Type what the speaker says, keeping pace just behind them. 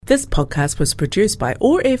This podcast was produced by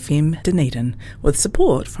OAR FM Dunedin with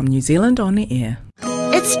support from New Zealand On Air.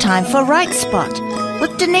 It's time for Right Spot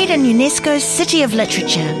with Dunedin UNESCO's City of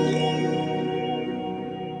Literature.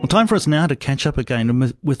 Well, time for us now to catch up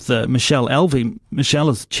again with Michelle Elvy. Michelle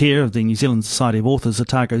is chair of the New Zealand Society of Authors,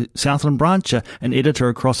 Otago Southland branch, and editor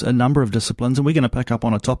across a number of disciplines. And we're going to pick up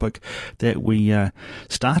on a topic that we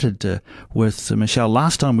started with Michelle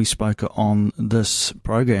last time we spoke on this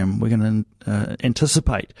program. We're going to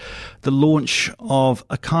anticipate the launch of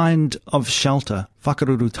A Kind of Shelter,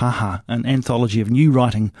 Whakaruru Taha, an anthology of new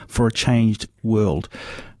writing for a changed world.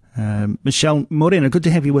 Michelle, morena, good to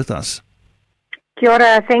have you with us. Kia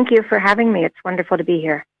ora, thank you for having me. It's wonderful to be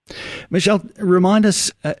here. Michelle, remind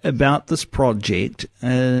us about this project.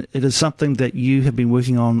 It is something that you have been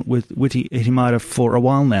working on with Witi Itimaira for a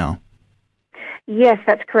while now. Yes,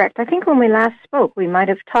 that's correct. I think when we last spoke, we might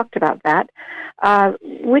have talked about that.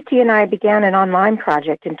 Witi and I began an online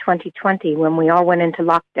project in 2020 when we all went into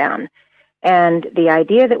lockdown. And the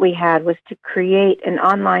idea that we had was to create an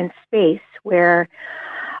online space where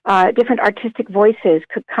different artistic voices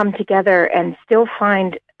could come together and still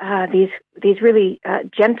find these really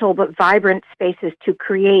gentle but vibrant spaces to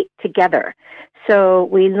create together. So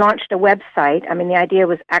we launched a website. I mean, the idea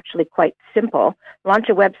was actually quite simple. Launch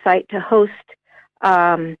a website to host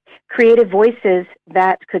creative voices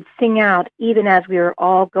that could sing out even as we were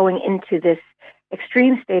all going into this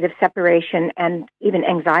extreme state of separation and even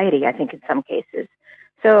anxiety, I think, in some cases.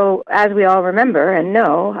 So, as we all remember and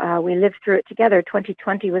know, we lived through it together.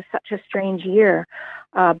 2020 was such a strange year,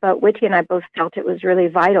 but Witi and I both felt it was really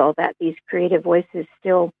vital that these creative voices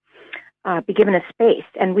still be given a space.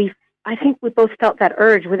 And I think we both felt that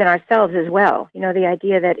urge within ourselves as well. You know, the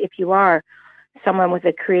idea that if you are someone with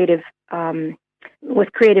a creative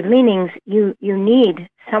leanings, you need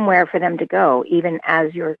somewhere for them to go, even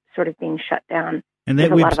as you're sort of being shut down. And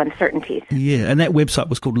there's a lot of uncertainties. Yeah, and that website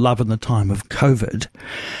was called Love in the Time of COVID.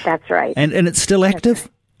 That's right. And it's still active?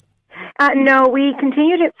 Right. No, we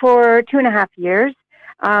continued it for 2.5 years,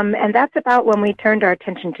 and that's about when we turned our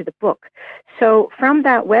attention to the book. So from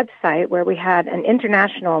that website, where we had an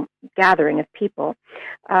international gathering of people,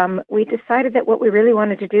 we decided that what we really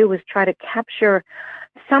wanted to do was try to capture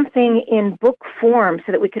something in book form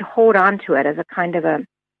so that we could hold on to it as a kind of a,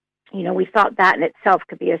 you know, we thought that in itself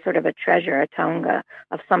could be a sort of a treasure, a taonga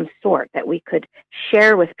of some sort that we could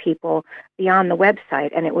share with people beyond the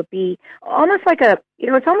website. And it would be almost like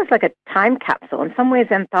it's almost like a time capsule. In some ways,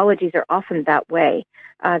 anthologies are often that way.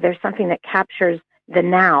 There's something that captures the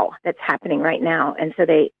now that's happening right now. And so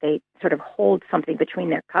they sort of hold something between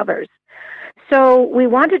their covers. So we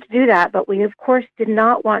wanted to do that, but we, of course, did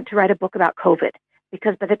not want to write a book about COVID,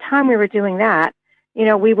 because by the time we were doing that, you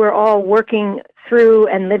know, we were all working through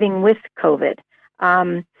and living with COVID.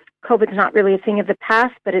 COVID's not really a thing of the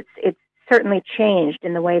past, but it's certainly changed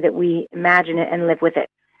in the way that we imagine it and live with it.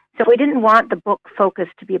 So we didn't want the book focus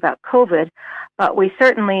to be about COVID, but we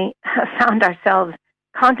certainly found ourselves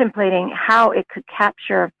contemplating how it could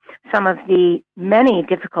capture some of the many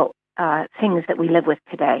difficult things that we live with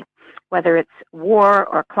today, whether it's war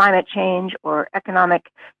or climate change or economic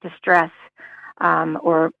distress,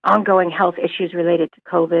 or ongoing health issues related to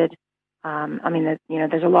COVID.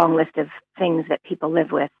 There's a long list of things that people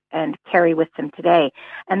live with and carry with them today.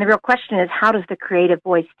 And the real question is, how does the creative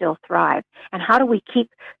voice still thrive? And how do we keep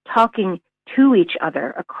talking to each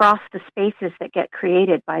other across the spaces that get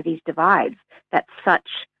created by these divides that such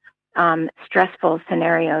stressful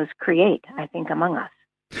scenarios create, I think, among us?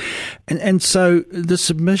 And so the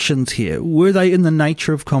submissions here, were they in the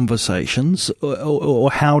nature of conversations,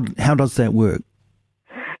 or how does that work?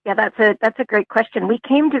 Yeah, that's a great question. We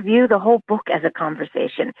came to view the whole book as a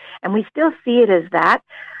conversation, and we still see it as that.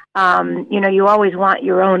 You always want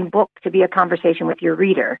your own book to be a conversation with your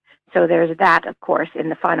reader. So there's that, of course, in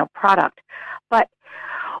the final product. But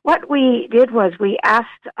what we did was we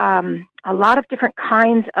asked a lot of different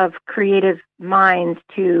kinds of creative minds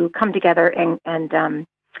to come together and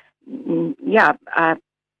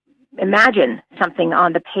imagine something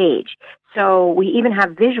on the page. So we even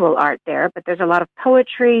have visual art there, but there's a lot of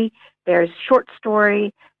poetry, there's short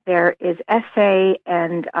story, there is essay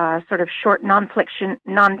and sort of short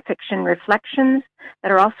nonfiction reflections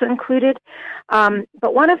that are also included.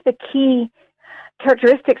 But one of the key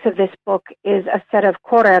characteristics of this book is a set of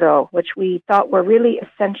korero, which we thought were really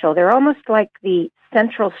essential. They're almost like the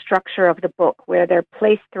central structure of the book, where they're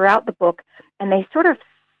placed throughout the book, and they sort of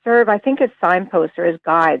serve, I think, as signposts or as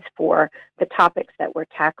guides for the topics that we're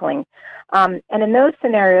tackling. And in those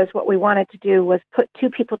scenarios, what we wanted to do was put two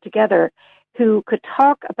people together who could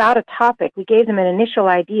talk about a topic. We gave them an initial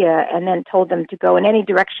idea and then told them to go in any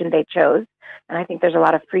direction they chose. And I think there's a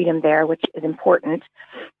lot of freedom there, which is important.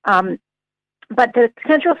 But the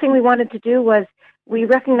central thing we wanted to do was we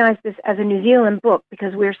recognized this as a New Zealand book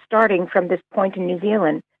because we're starting from this point in New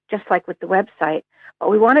Zealand, just like with the website. But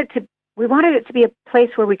we wanted it to be a place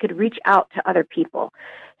where we could reach out to other people.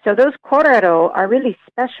 So those korero are really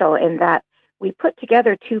special in that we put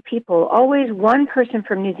together two people, always one person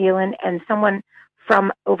from New Zealand and someone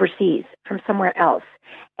from overseas, from somewhere else.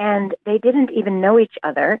 And they didn't even know each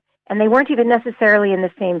other, and they weren't even necessarily in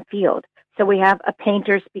the same field. So we have a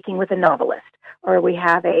painter speaking with a novelist, or we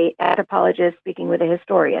have an anthropologist speaking with a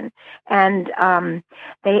historian. And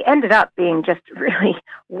they ended up being just really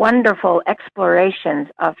wonderful explorations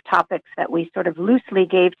of topics that we sort of loosely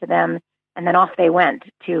gave to them, and then off they went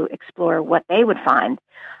to explore what they would find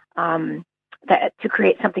to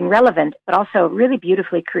create something relevant, but also really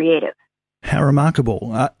beautifully creative. How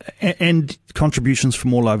remarkable. And contributions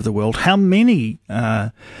from all over the world. How many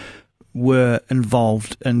were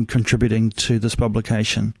involved in contributing to this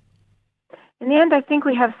publication? In the end, I think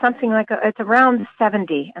we have something like, it's around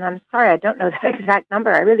 70, and I'm sorry, I don't know the exact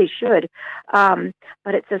number. I really should.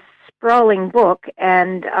 But it's a sprawling book,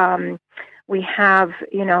 and we have,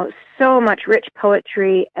 so much rich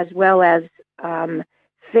poetry as well as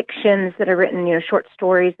fictions that are written, short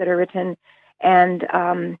stories that are written. And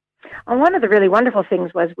one of the really wonderful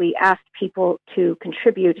things was we asked people to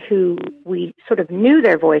contribute who we sort of knew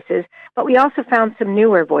their voices, but we also found some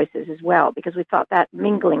newer voices as well, because we thought that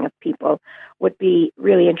mingling of people would be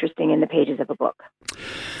really interesting in the pages of a book.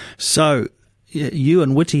 So you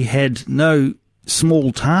and Witty had no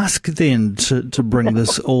small task then to bring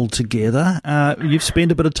this all together. You've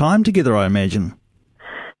spent a bit of time together, I imagine.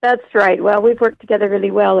 That's right. Well, we've worked together really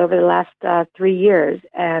well over the last 3 years,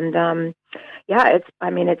 and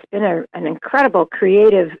it's been an incredible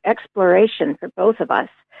creative exploration for both of us.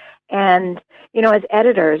 And as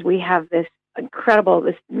editors, we have this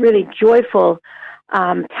really joyful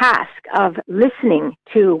task of listening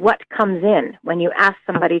to what comes in when you ask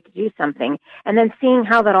somebody to do something, and then seeing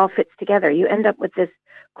how that all fits together. You end up with this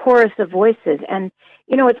chorus of voices, and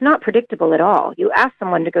it's not predictable at all. You ask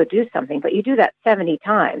someone to go do something, but you do that 70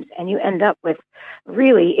 times, and you end up with,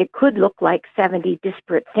 really, it could look like 70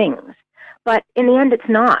 disparate things. But in the end, it's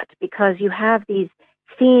not, because you have these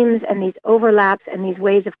themes and these overlaps and these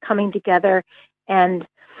ways of coming together. And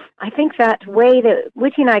I think that way that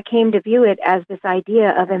Witty and I came to view it as this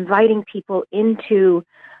idea of inviting people into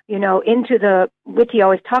Witty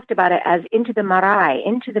always talked about it as into the marae,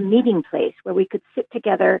 into the meeting place where we could sit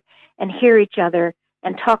together and hear each other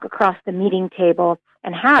and talk across the meeting table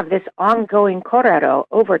and have this ongoing korero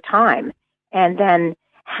over time, and then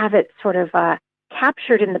have it sort of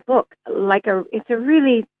captured in the book it's a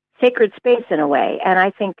really sacred space in a way. And I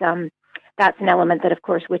think that's an element that, of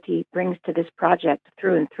course, Witty brings to this project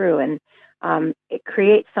through and through, and it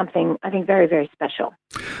creates something, I think, very, very special.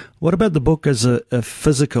 What about the book as a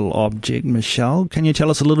physical object, Michelle? Can you tell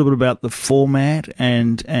us a little bit about the format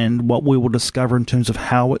and what we will discover in terms of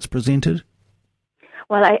how it's presented?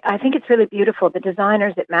 Well, I think it's really beautiful. The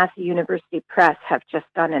designers at Massey University Press have just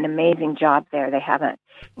done an amazing job there. They have an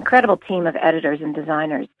incredible team of editors and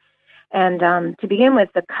designers. And to begin with,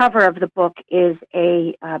 the cover of the book is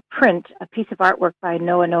a piece of artwork by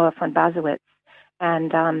Noa von Bazowitz.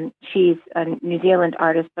 And she's a New Zealand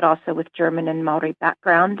artist, but also with German and Maori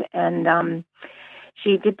background. And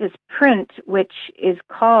she did this print, which is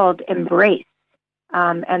called Embrace.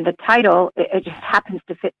 And the title, it just happens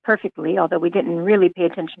to fit perfectly, although we didn't really pay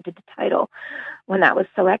attention to the title when that was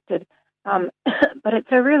selected. But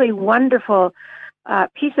it's a really wonderful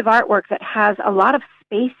piece of artwork that has a lot of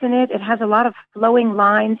space in it. It has a lot of flowing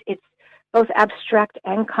lines. It's both abstract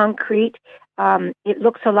and concrete. It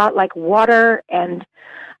looks a lot like water and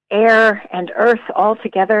air and earth all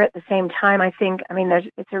together at the same time, I think.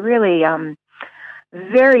 It's a really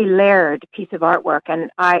very layered piece of artwork, and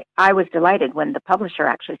I was delighted when the publisher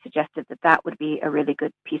actually suggested that would be a really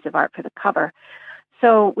good piece of art for the cover.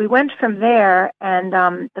 So we went from there, and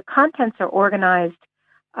the contents are organized,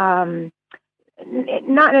 they're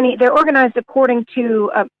organized according to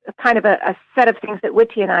a kind of a set of things that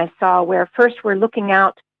Witty and I saw, where first we're looking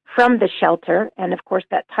out from the shelter, and of course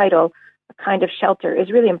that title, A Kind of Shelter, is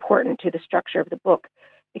really important to the structure of the book,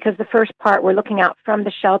 because the first part we're looking out from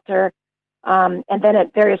the shelter, and then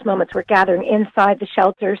at various moments we're gathering inside the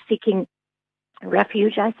shelter, seeking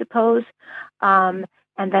refuge, I suppose. And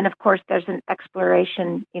then, of course, there's an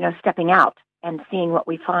exploration, stepping out and seeing what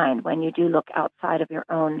we find when you do look outside of your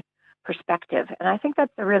own perspective. And I think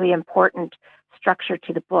that's a really important structure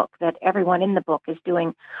to the book, that everyone in the book is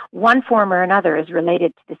doing one form or another is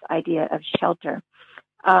related to this idea of shelter.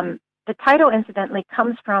 The title, incidentally,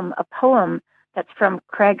 comes from a poem that's from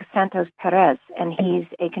Craig Santos Perez, and he's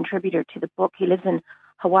a contributor to the book. He lives in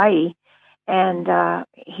Hawaii, and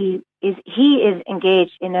he is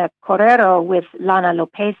engaged in a correro with Lana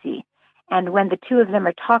Lopezi. And when the two of them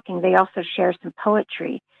are talking, they also share some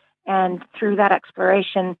poetry. And through that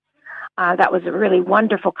exploration, that was a really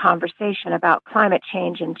wonderful conversation about climate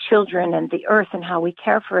change and children and the earth and how we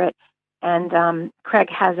care for it. And Craig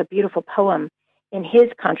has a beautiful poem in his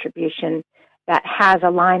contribution that has a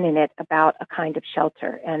line in it about a kind of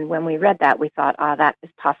shelter. And when we read that, we thought, that is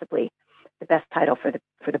possibly the best title for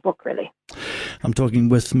the book, really. I'm talking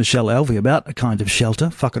with Michelle Elvy about A Kind of Shelter,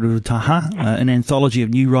 Whakaruru Taha, an anthology of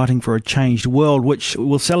new writing for a changed world, which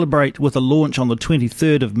we'll celebrate with a launch on the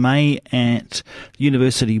 23rd of May at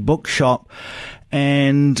University Bookshop.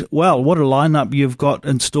 And, well, what a lineup you've got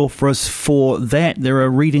in store for us for that. There are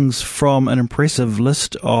readings from an impressive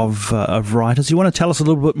list of writers. You want to tell us a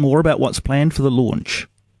little bit more about what's planned for the launch?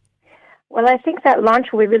 Well, I think that launch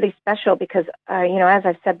will be really special because, as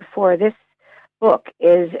I've said before, this book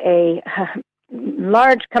is a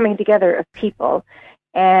large coming together of people.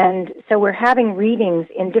 And so we're having readings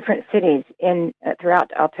in different cities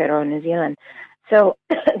throughout Aotearoa, New Zealand. So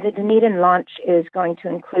the Dunedin launch is going to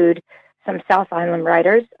include some South Island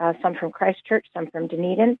writers, some from Christchurch, some from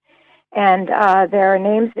Dunedin. And there are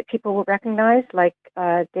names that people will recognize, like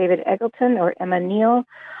David Eggleton or Emma Neal,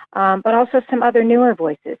 but also some other newer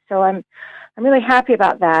voices. So I'm really happy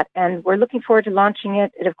about that. And we're looking forward to launching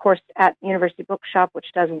it, of course, at University Bookshop,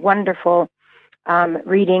 which does wonderful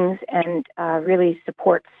readings and really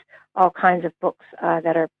supports all kinds of books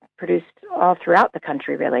that are produced all throughout the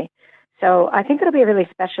country, really. So I think it'll be a really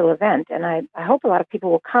special event, and I hope a lot of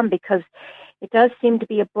people will come because it does seem to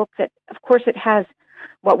be a book that, of course, it has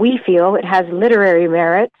what we feel, it has literary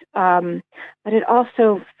merit, but it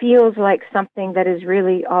also feels like something that is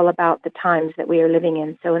really all about the times that we are living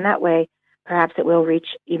in. So in that way, perhaps it will reach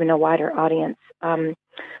even a wider audience.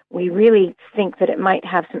 We really think that it might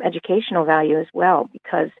have some educational value as well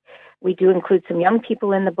because we do include some young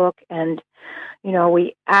people in the book, and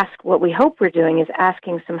we ask, what we hope we're doing is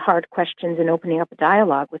asking some hard questions and opening up a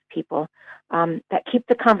dialogue with people that keep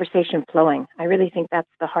the conversation flowing. I really think that's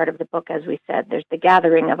the heart of the book, as we said. There's the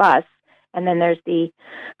gathering of us, and then there's the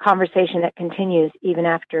conversation that continues even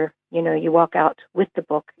after, you walk out with the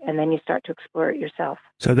book and then you start to explore it yourself.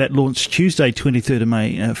 So that launched Tuesday, 23rd of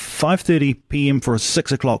May, 5:30 p.m. for a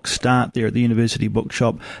 6 o'clock start there at the University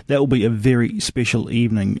Bookshop. That will be a very special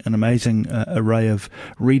evening, an amazing array of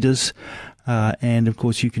readers. And, of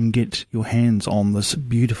course, you can get your hands on this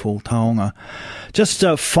beautiful taonga. Just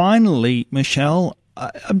finally, Michelle,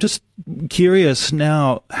 I'm just curious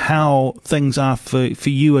now how things are for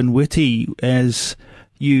you and Witty as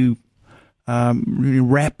you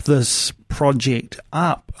wrap this project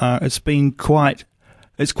up. It's been quite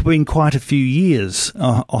a few years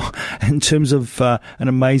in terms of an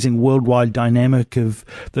amazing worldwide dynamic of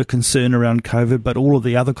the concern around COVID, but all of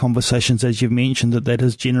the other conversations, as you've mentioned, that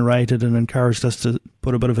has generated and encouraged us to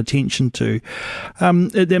put a bit of attention to.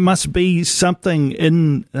 There must be something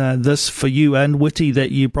in this for you and Witty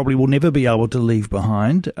that you probably will never be able to leave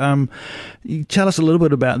behind. Tell us a little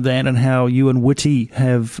bit about that and how you and Witty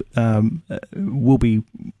will be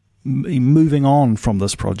moving on from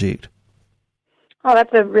this project. Oh,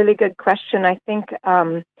 that's a really good question. I think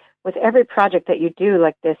with every project that you do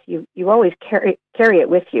like this, you always carry it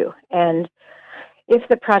with you. And if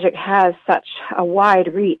the project has such a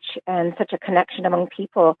wide reach and such a connection among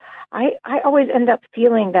people, I always end up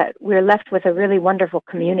feeling that we're left with a really wonderful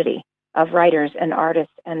community of writers and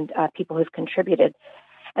artists and people who've contributed.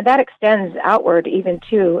 And that extends outward even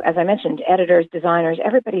to, as I mentioned, editors, designers,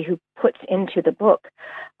 everybody who puts into the book.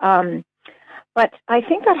 But I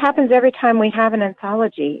think that happens every time we have an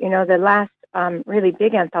anthology. The last really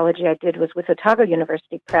big anthology I did was with Otago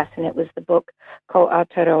University Press, and it was the book Ko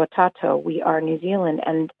Aotearoa Tato, We Are New Zealand.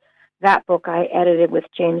 And that book I edited with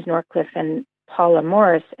James Norcliffe and Paula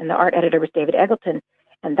Morris, and the art editor was David Eggleton.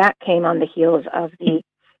 And that came on the heels of the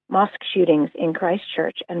mosque shootings in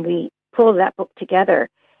Christchurch. And we pulled that book together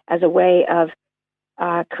as a way of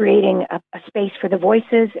creating a space for the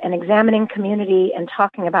voices and examining community and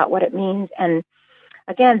talking about what it means. And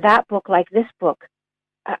again, that book, like this book,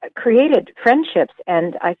 created friendships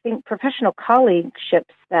and I think professional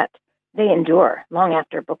colleagueships that they endure long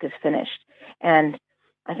after a book is finished. And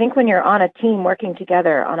I think when you're on a team working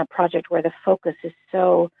together on a project where the focus is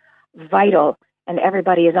so vital and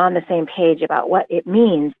everybody is on the same page about what it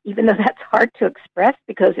means, even though that's hard to express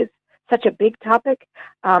because it's such a big topic,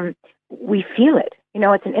 we feel it.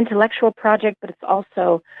 It's an intellectual project, but it's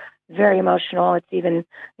also very emotional. It's even,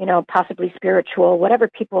 possibly spiritual. Whatever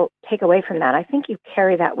people take away from that, I think you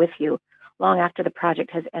carry that with you long after the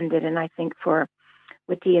project has ended. And I think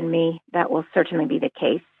with Dee and me, that will certainly be the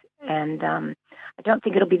case. And I don't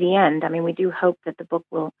think it'll be the end. I mean, we do hope that the book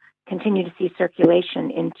will continue to see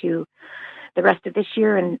circulation into the rest of this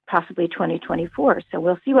year and possibly 2024. So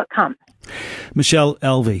we'll see what comes. Michelle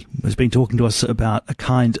Elvy has been talking to us about A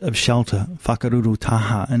Kind of Shelter, Whakaruru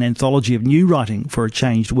Taha, an anthology of new writing for a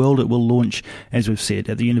changed world. It will launch, as we've said,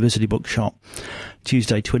 at the University Bookshop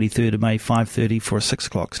Tuesday, 23rd of May, 5:30 for a 6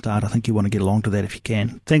 o'clock start. I think you want to get along to that if you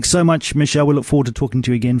can. Thanks so much, Michelle. We look forward to talking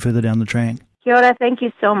to you again further down the track. Kia ora, thank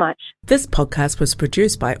you so much. This podcast was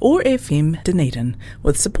produced by OAR FM Dunedin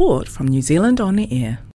with support from New Zealand On the Air.